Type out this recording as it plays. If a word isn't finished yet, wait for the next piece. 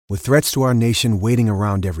With threats to our nation waiting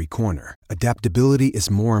around every corner, adaptability is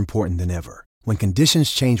more important than ever. When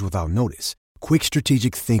conditions change without notice, quick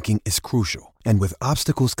strategic thinking is crucial. And with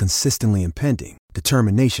obstacles consistently impending,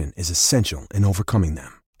 determination is essential in overcoming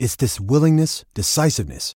them. It's this willingness,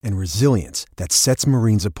 decisiveness, and resilience that sets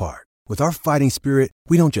Marines apart. With our fighting spirit,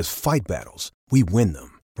 we don't just fight battles, we win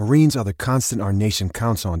them. Marines are the constant our nation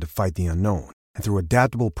counts on to fight the unknown. And through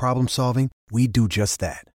adaptable problem solving, we do just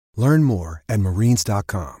that. Learn more at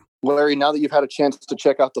marines.com. Larry, now that you've had a chance to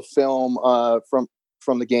check out the film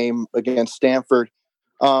from the game against Stanford,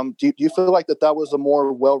 do you feel like that was a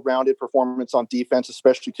more well-rounded performance on defense,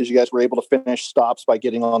 especially because you guys were able to finish stops by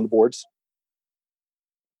getting on the boards?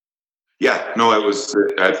 Yeah, no,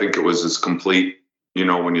 I think it was as complete,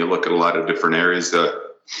 when you look at a lot of different areas.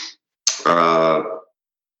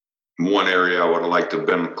 One area I would have liked to have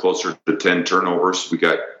been closer to 10 turnovers. We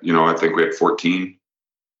got, I think we had 14.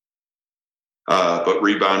 But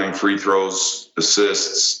rebounding, free throws,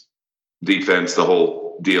 assists, defense, the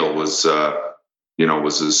whole deal was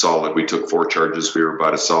as solid. We took 4 charges. We were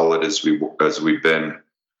about as solid as we've been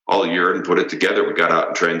all year and put it together. We got out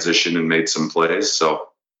in transition and made some plays. So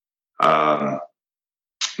not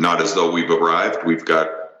as though we've arrived. We've got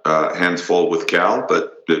hands full with Cal,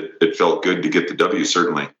 but it felt good to get the W,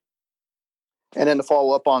 certainly. And then to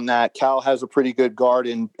follow up on that, Cal has a pretty good guard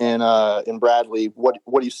in Bradley. What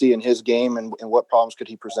do you see in his game, and what problems could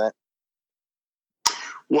he present?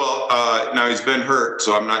 Well, now he's been hurt,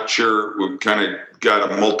 so I'm not sure. We've kind of got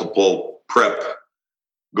a multiple prep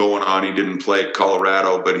going on. He didn't play at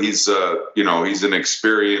Colorado, but he's an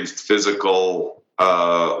experienced physical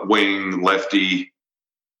wing lefty.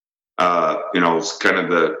 It's kind of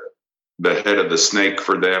the head of the snake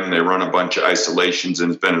for them. They run a bunch of isolations,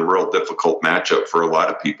 and it's been a real difficult matchup for a lot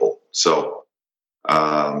of people. So,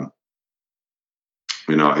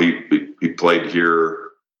 he played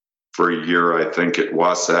here for a year, I think, at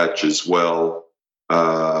Wasatch as well.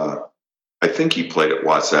 I think he played at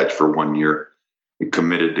Wasatch for 1 year. He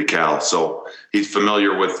committed to Cal, so he's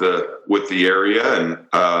familiar with the area, and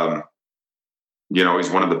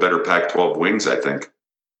he's one of the better Pac-12 wings, I think.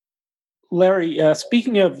 Larry,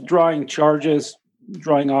 speaking of drawing charges,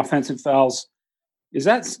 drawing offensive fouls,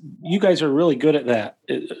 you guys are really good at that.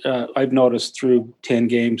 I've noticed through 10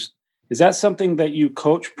 games. Is that something that you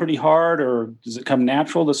coach pretty hard, or does it come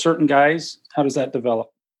natural to certain guys? How does that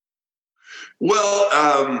develop? Well,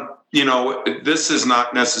 this is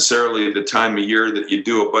not necessarily the time of year that you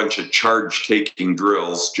do a bunch of charge-taking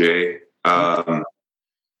drills, Jay.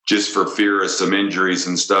 Just for fear of some injuries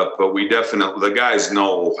and stuff. But the guys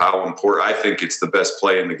know how important. I think it's the best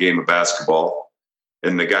play in the game of basketball,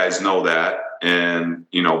 and the guys know that. And,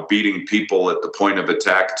 beating people at the point of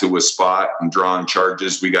attack to a spot and drawing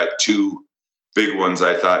charges. We got 2 big ones,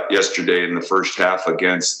 I thought, yesterday in the first half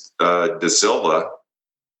against De Silva.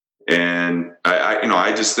 And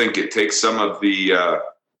I just think it takes some of the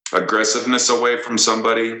aggressiveness away from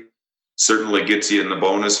somebody. Certainly gets you in the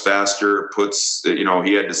bonus faster,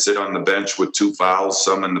 he had to sit on the bench with 2 fouls,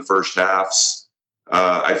 some in the first halves.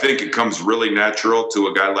 I think it comes really natural to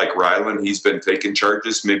a guy like Ryland. He's been taking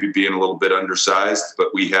charges, maybe being a little bit undersized,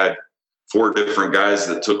 but we had 4 different guys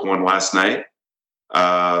that took one last night.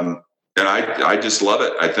 And I just love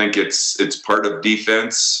it. I think it's part of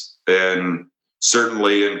defense, and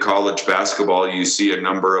certainly in college basketball, you see a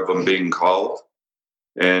number of them being called.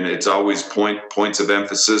 And it's always points of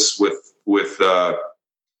emphasis with the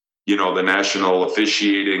national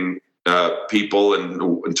officiating people and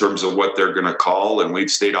in terms of what they're going to call. And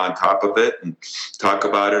we've stayed on top of it and talk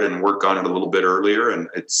about it and work on it a little bit earlier. And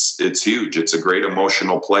it's huge. It's a great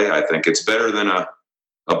emotional play. I think it's better than a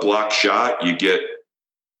block shot. You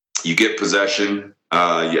get possession.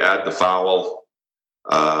 You add the foul.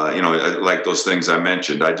 Like those things I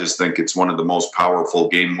mentioned. I just think it's one of the most powerful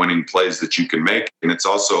game-winning plays that you can make, and it's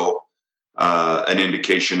also an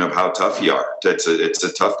indication of how tough you are. It's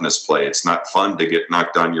a toughness play. It's not fun to get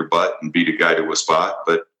knocked on your butt and beat a guy to a spot,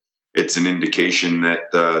 but it's an indication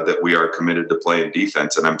that we are committed to playing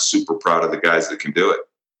defense, and I'm super proud of the guys that can do it.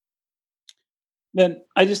 Then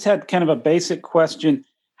I just had kind of a basic question.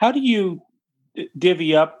 How do you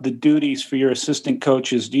divvy up the duties for your assistant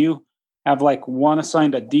coaches? Do you have like one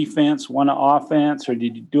assigned to defense, one to offense, or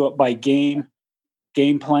did you do it by game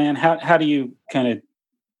plan? How do you kind of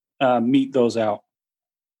meet those out?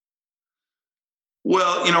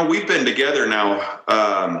 Well, we've been together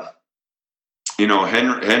now.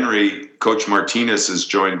 Henry, Coach Martinez has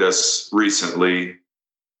joined us recently,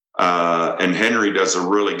 and Henry does a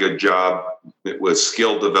really good job with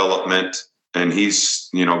skill development, and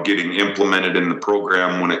he's, getting implemented in the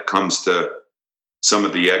program when it comes to some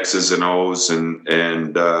of the X's and O's and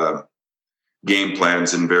game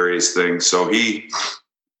plans and various things. So he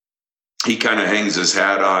kind of hangs his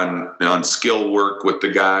hat on skill work with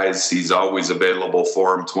the guys. He's always available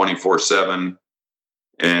for them 24/7.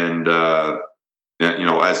 And,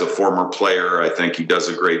 as a former player, I think he does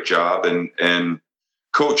a great job. And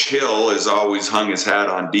Coach Hill has always hung his hat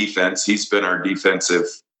on defense. He's been our defensive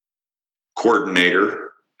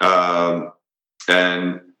coordinator.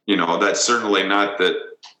 That's certainly not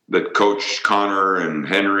that Coach Connor and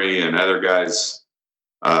Henry and other guys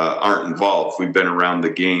aren't involved. We've been around the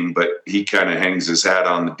game, but he kind of hangs his hat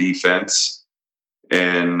on the defense.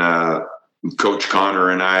 And Coach Connor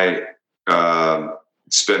and I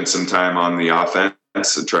spend some time on the offense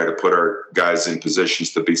and try to put our guys in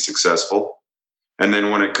positions to be successful. And then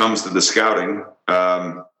when it comes to the scouting,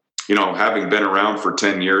 having been around for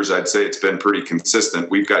 10 years, I'd say it's been pretty consistent.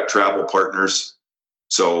 We've got travel partners.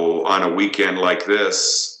 So on a weekend like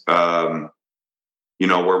this, where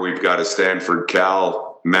we've got a Stanford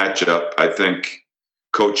Cal matchup, I think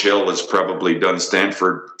Coach Hill has probably done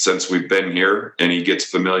Stanford since we've been here, and he gets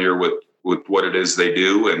familiar with what it is they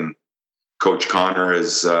do. And Coach Connor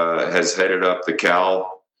has headed up the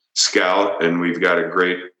Cal scout, and we've got a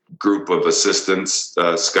great group of assistants.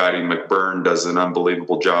 Scotty McBurn does an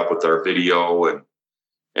unbelievable job with our video,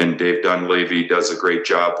 and Dave Dunleavy does a great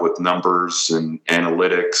job with numbers and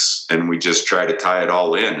analytics, and we just try to tie it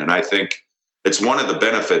all in. And I think it's one of the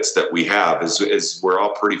benefits that we have is we're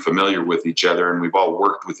all pretty familiar with each other, and we've all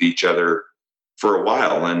worked with each other for a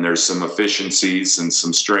while, and there's some efficiencies and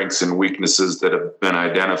some strengths and weaknesses that have been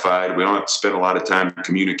identified. We don't have to spend a lot of time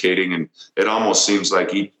communicating, and it almost seems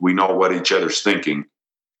like we know what each other's thinking.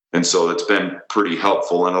 And so it's been pretty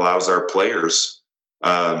helpful and allows our players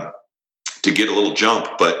to get a little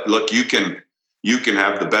jump. But look, you can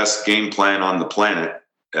have the best game plan on the planet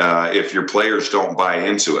if your players don't buy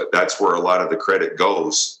into it. That's where a lot of the credit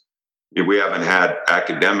goes. We haven't had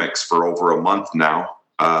academics for over a month now.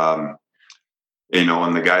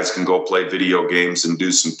 And the guys can go play video games and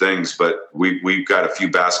do some things, but we've got a few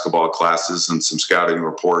basketball classes and some scouting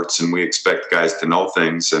reports, and we expect guys to know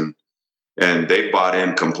things, and they've bought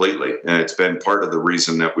in completely. And it's been part of the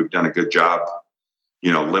reason that we've done a good job,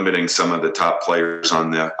 limiting some of the top players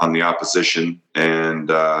on the opposition.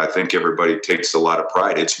 And I think everybody takes a lot of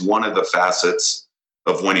pride. It's one of the facets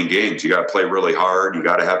of winning games. You got to play really hard. You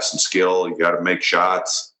got to have some skill. You got to make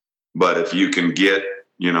shots. But if you can get,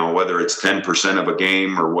 whether it's 10% of a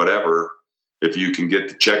game or whatever, if you can get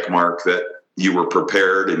the check mark that you were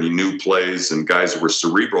prepared and you knew plays and guys were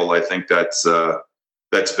cerebral, I think that's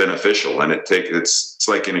beneficial. And it's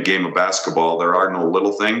like in a game of basketball, there are no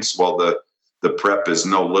little things. Well, the prep is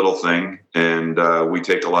no little thing. And we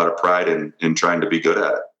take a lot of pride in trying to be good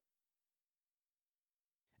at it.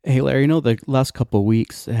 Hey, Larry, the last couple of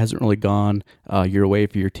weeks, it hasn't really gone your way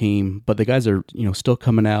for your team, but the guys are, still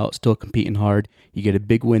coming out, still competing hard. You get a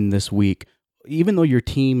big win this week. Even though your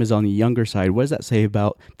team is on the younger side, what does that say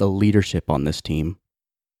about the leadership on this team?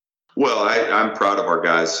 Well, I'm proud of our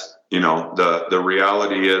guys. The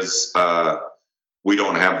reality is we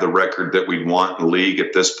don't have the record that we'd want in the league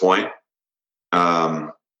at this point.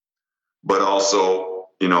 But also,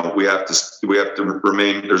 we have to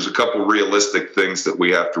remain. There's a couple realistic things that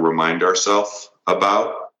we have to remind ourselves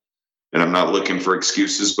about. And I'm not looking for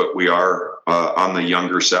excuses, but we are on the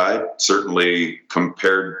younger side, certainly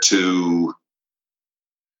compared to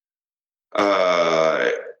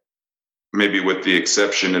maybe with the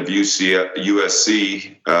exception of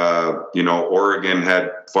USC. Oregon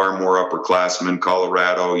had far more upperclassmen.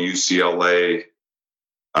 Colorado, UCLA,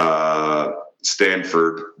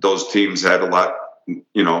 Stanford. Those teams had a lot.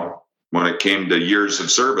 When it came to years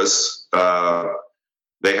of service,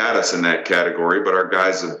 they had us in that category, but our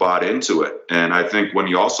guys have bought into it. And I think when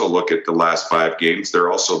you also look at the last 5 games,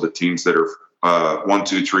 they're also the teams that are 1,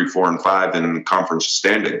 2, 3, 4, and 5 in conference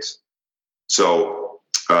standings. So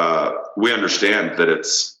we understand that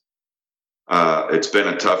it's been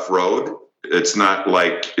a tough road. It's not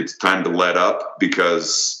like it's time to let up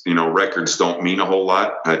because, records don't mean a whole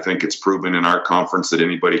lot. I think it's proven in our conference that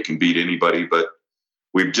anybody can beat anybody, but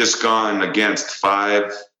we've just gone against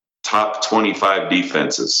 5 top 25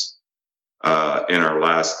 defenses in our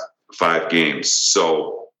last 5 games.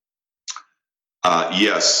 So,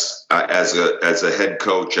 yes, as a head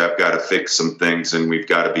coach, I've got to fix some things and we've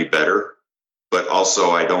got to be better. But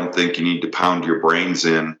also, I don't think you need to pound your brains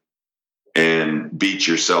in and beat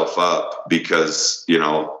yourself up because,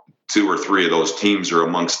 2 or 3 of those teams are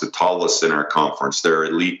amongst the tallest in our conference. They're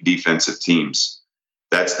elite defensive teams.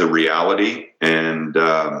 That's the reality. And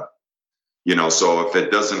So if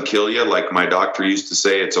it doesn't kill you, like my doctor used to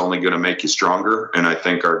say, it's only going to make you stronger. And I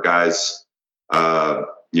think our guys,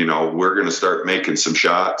 we're going to start making some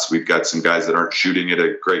shots. We've got some guys that aren't shooting at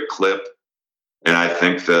a great clip. And I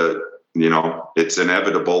think that, it's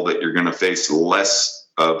inevitable that you're going to face less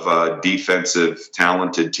of a defensive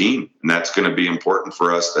talented team. And that's going to be important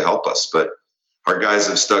for us to help us. But our guys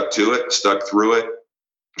have stuck through it,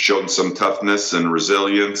 showed some toughness and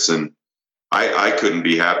resilience. And I couldn't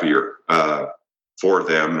be happier for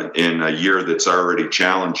them in a year that's already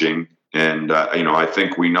challenging. And, I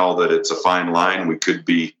think we know that it's a fine line. We could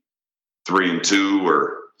be 3-2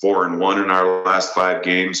 or 4-1 in our last 5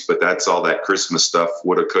 games, but that's all that Christmas stuff,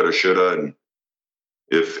 woulda, coulda, shoulda, and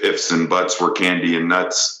if ifs and buts were candy and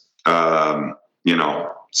nuts, So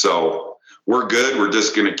we're good. We're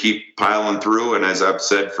just going to keep piling through, and as I've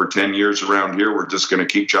said for 10 years around here, we're just going to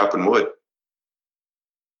keep chopping wood.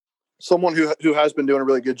 Someone who has been doing a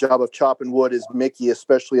really good job of chopping wood is Mickey,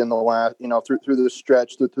 especially in the last, through the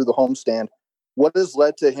stretch, through the homestand. What has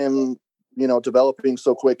led to him, developing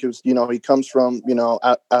so quick? Because, he comes from,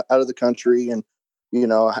 out of the country and,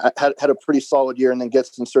 had a pretty solid year and then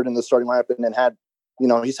gets inserted in the starting lineup and then had,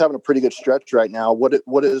 he's having a pretty good stretch right now.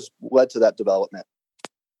 What has led to that development?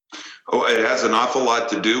 Oh, it has an awful lot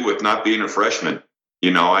to do with not being a freshman.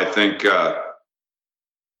 I think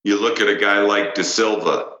you look at a guy like De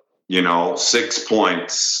Silva, 6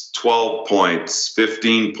 points, 12 points,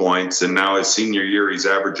 15 points, and now his senior year, he's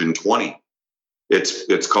averaging 20.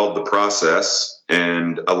 It's called the process,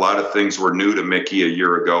 and a lot of things were new to Mickey a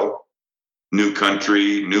year ago. New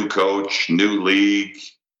country, new coach, new league,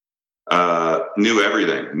 new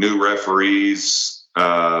everything, new referees.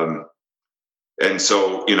 And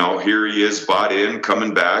so, here he is bought in,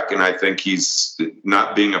 coming back, and I think he's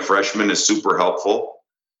not being a freshman is super helpful.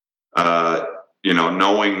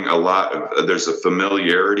 Knowing a lot there's a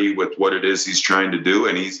familiarity with what it is he's trying to do.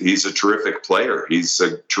 And he's a terrific player. He's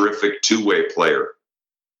a terrific two-way player.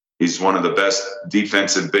 He's one of the best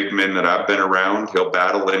defensive big men that I've been around. He'll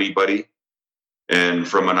battle anybody. And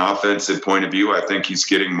from an offensive point of view, I think he's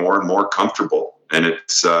getting more and more comfortable. And it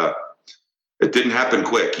didn't happen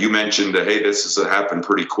quick. You mentioned that, hey, this has happened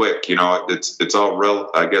pretty quick. It's all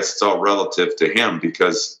I guess it's all relative to him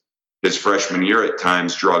because his freshman year at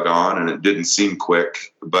times drug on and it didn't seem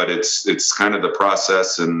quick, but it's kind of the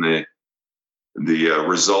process and the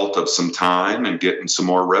result of some time and getting some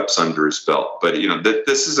more reps under his belt. But,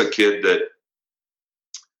 this is a kid that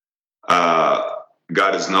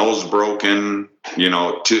got his nose broken,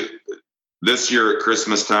 this year at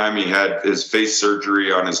Christmas time, he had his face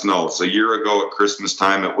surgery on his nose. A year ago at Christmas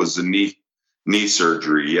time, it was a knee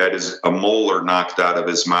surgery. He had a molar knocked out of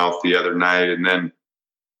his mouth the other night and then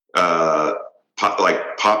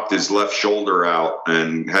popped his left shoulder out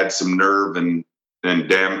and had some nerve and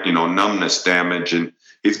numbness damage. And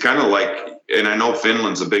he's kind of like, and I know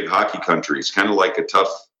Finland's a big hockey country. He's kind of like a tough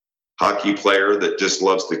hockey player that just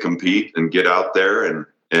loves to compete and get out there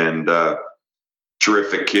and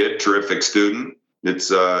terrific kid, terrific student. It's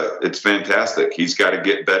fantastic. He's got to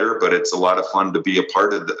get better, but it's a lot of fun to be a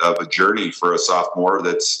part of a journey for a sophomore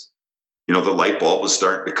that's, the light bulb is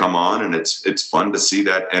starting to come on, and it's fun to see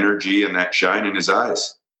that energy and that shine in his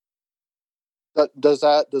eyes. Does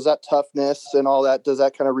that toughness and all that, does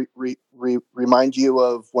that kind of remind you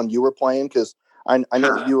of when you were playing? Because I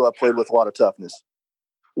know that you played with a lot of toughness.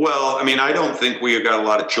 Well, I don't think we got a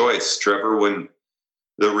lot of choice, Trevor, when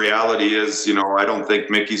the reality is, I don't think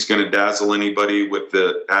Mickey's going to dazzle anybody with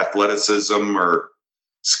the athleticism or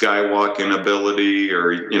skywalking ability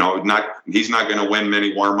or, he's not going to win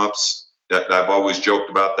many warmups. I've always joked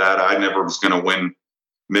about that. I never was going to win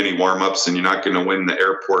many warmups, and you're not going to win the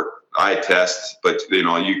airport eye test, but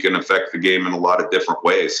you can affect the game in a lot of different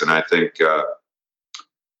ways. And I think,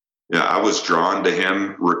 I was drawn to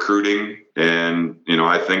him recruiting, and,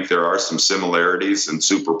 I think there are some similarities and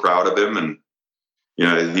super proud of him. And,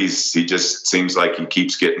 he just seems like he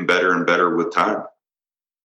keeps getting better and better with time.